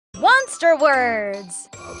Wonster Words.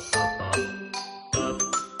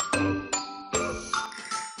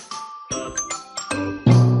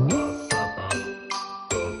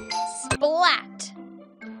 Splat.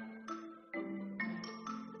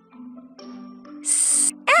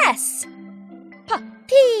 S.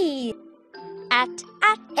 P. At.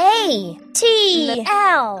 A. T.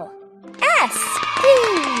 L. S. P.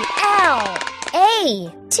 L.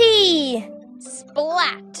 A. T.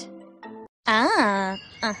 Splat.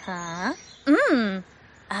 Uh-huh.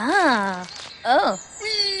 Oh.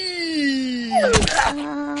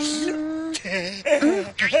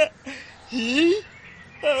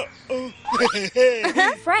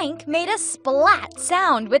 Frank made a splat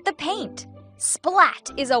sound with the paint.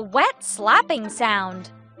 Splat is a wet slapping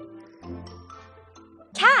sound.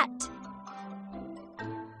 Cat.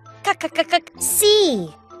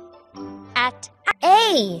 C. At.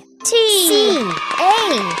 A. T. C.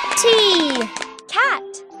 A. T. Cat.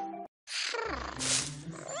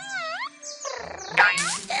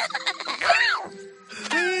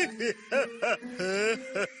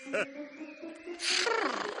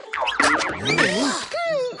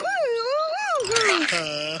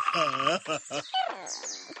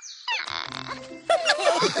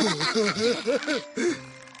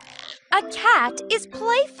 A cat is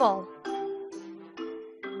playful.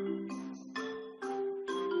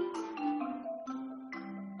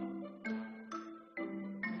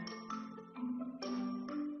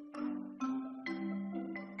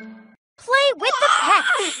 Play with the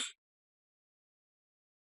pets.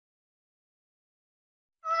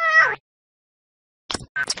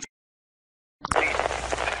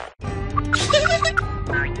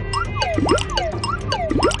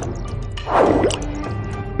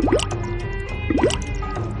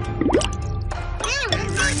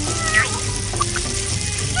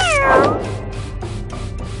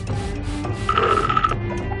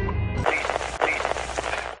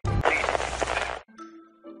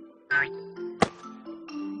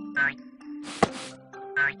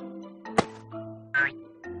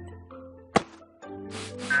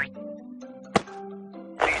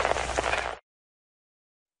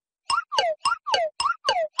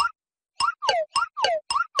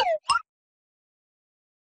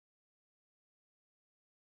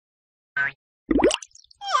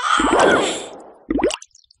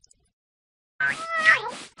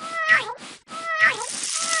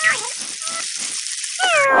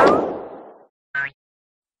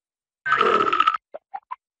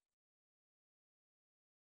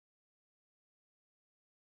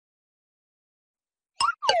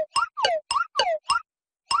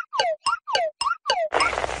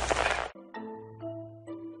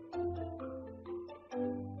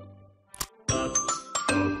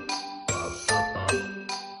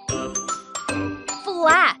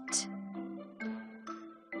 Flat.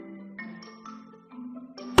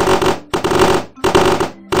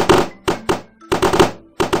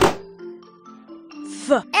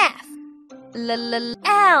 F. F.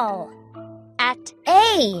 L. At.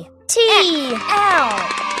 A. T. L.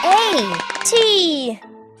 A. T.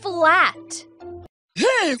 Flat.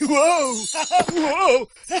 Hey, whoa! Whoa!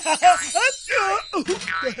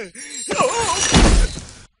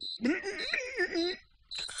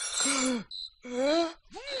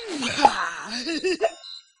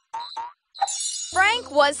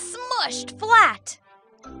 Frank was smushed flat.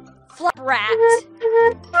 Flat rat.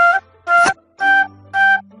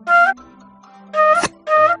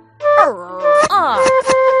 R.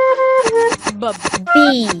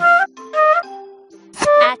 B.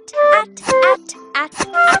 At.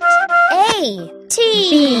 A. T.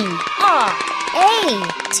 B. R. A.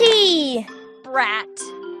 T. Brat.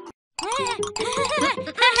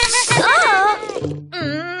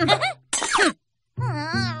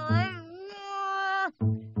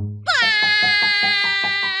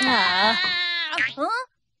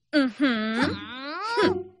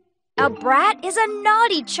 A brat is a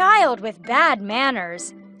naughty child with bad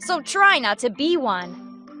manners, so try not to be one.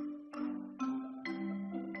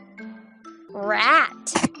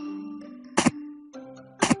 Rat.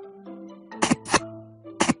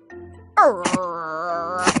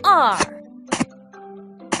 R.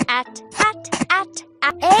 At.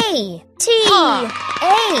 A. T.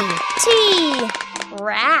 A. T.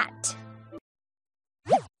 Rat.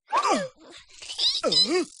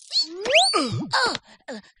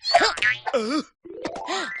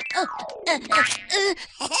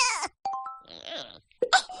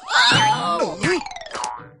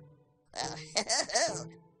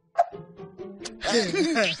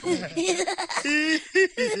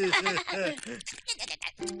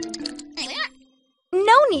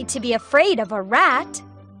 No need to be afraid of a rat.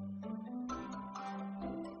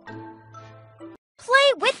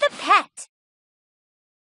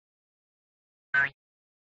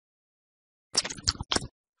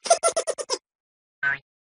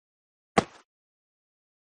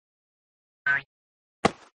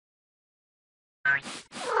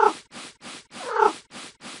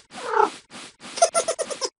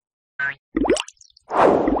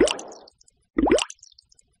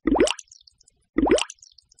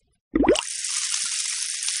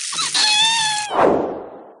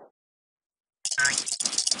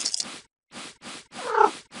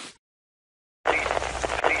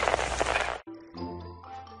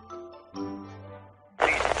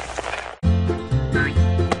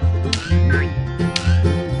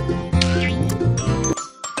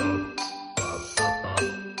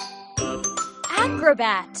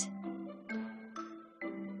 Acrobat.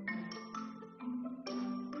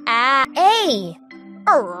 A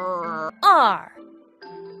R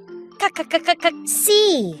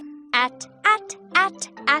C At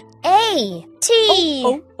A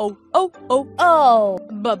T O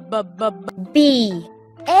B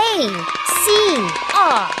A C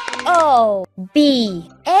R O B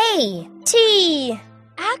A T.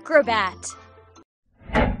 Acrobat.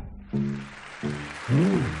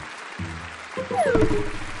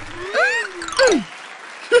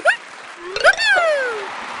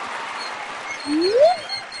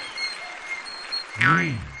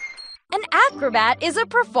 An acrobat is a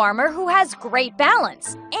performer who has great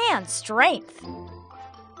balance and strength.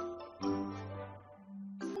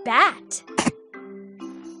 Bat.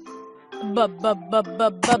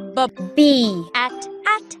 B At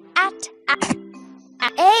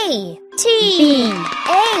A T B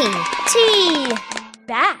A T.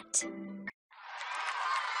 Bat.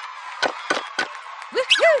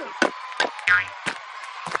 Woohoo!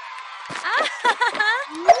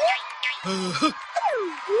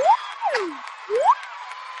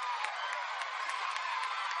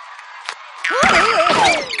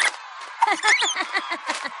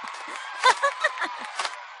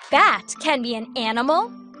 Bat can be an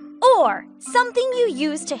animal or something you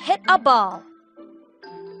use to hit a ball.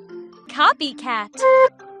 Copycat.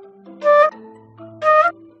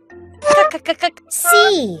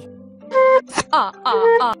 C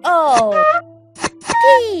O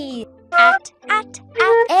P At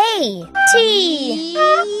A T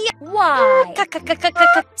Y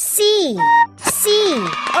C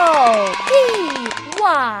O P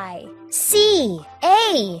Y C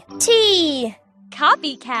A T.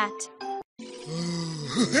 Copycat.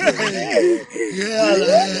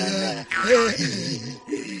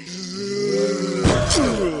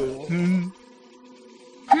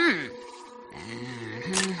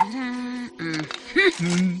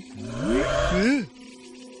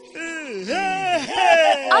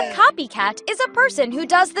 A copycat is a person who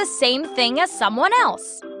does the same thing as someone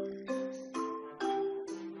else.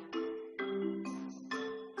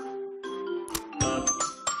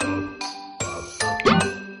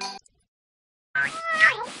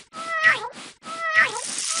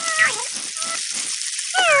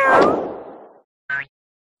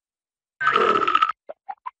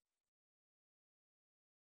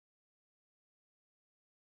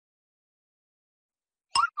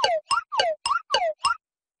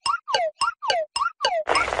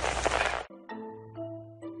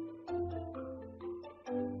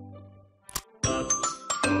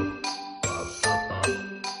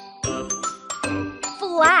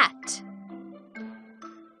 Flat.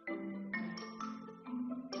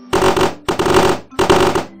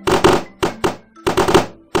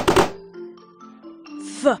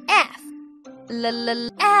 F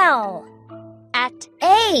L. At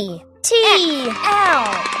A T L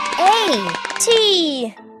A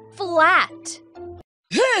T. flat.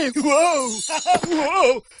 Hey, whoa!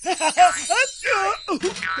 Whoa!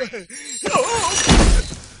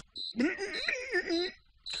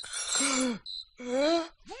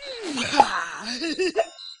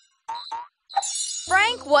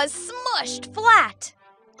 Frank was smushed flat.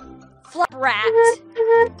 Rat.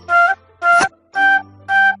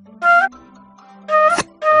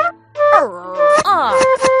 R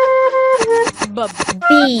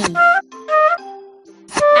B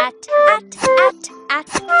At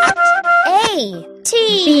A T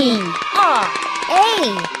B R A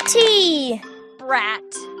T. Brat.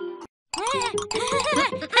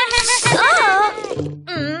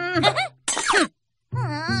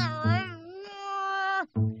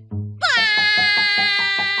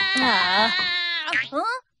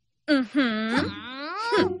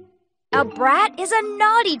 A brat is a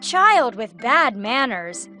naughty child with bad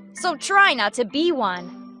manners, so try not to be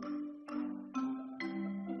one.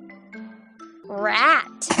 Rat.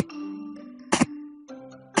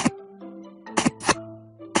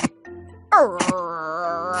 R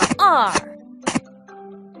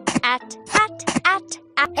At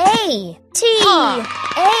A T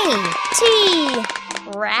A T.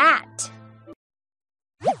 rat.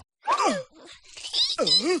 No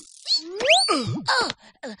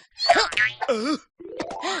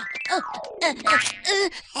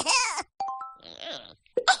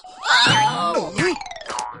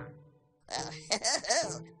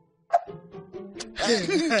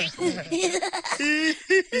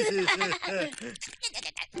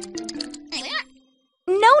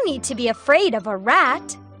need to be afraid of a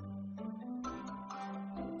rat.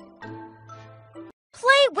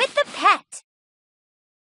 Play with the pet.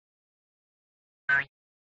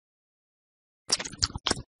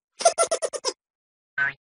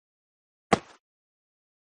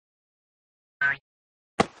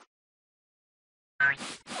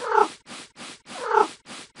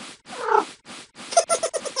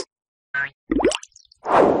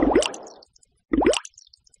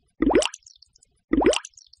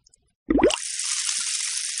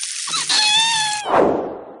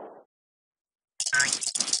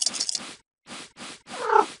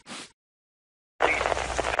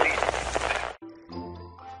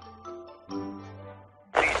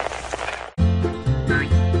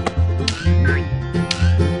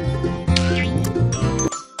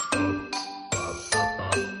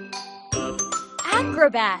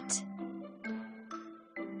 Acrobat.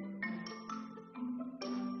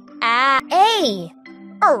 A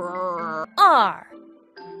R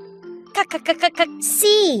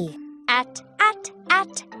C At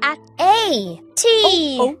A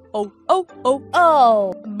T O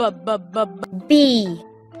O B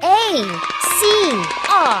A C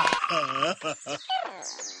R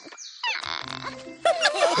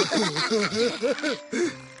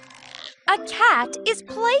A cat is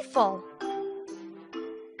playful.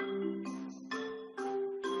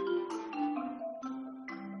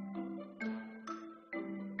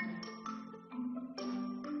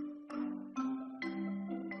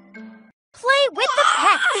 Play with the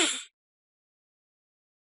pet.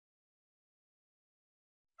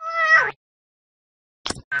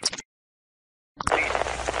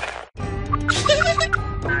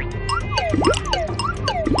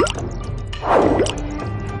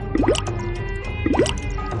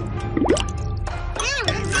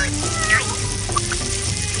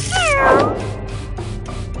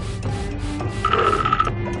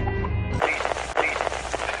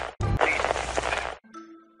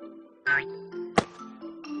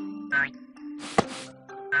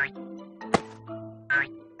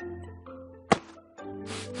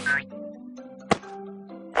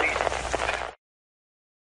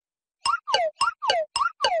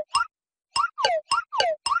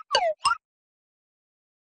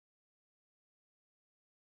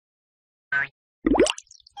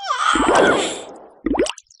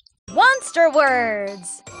 Wonster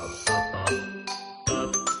Words.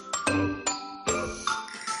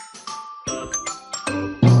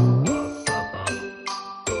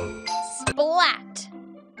 Splat.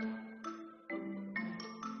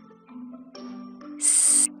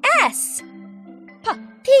 S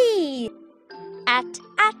P At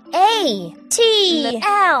A T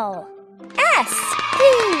L S P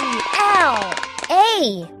L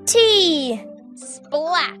A T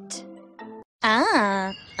splat.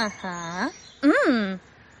 Ah, uh-huh.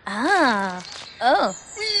 Oh.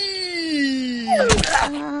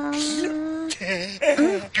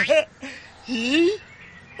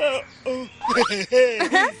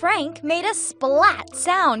 Frank made a splat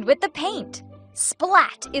sound with the paint.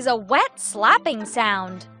 Splat is a wet slapping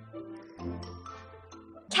sound.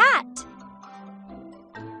 Cat.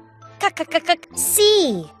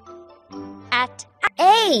 C At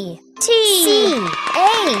A T C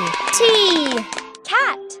A T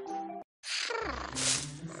cat.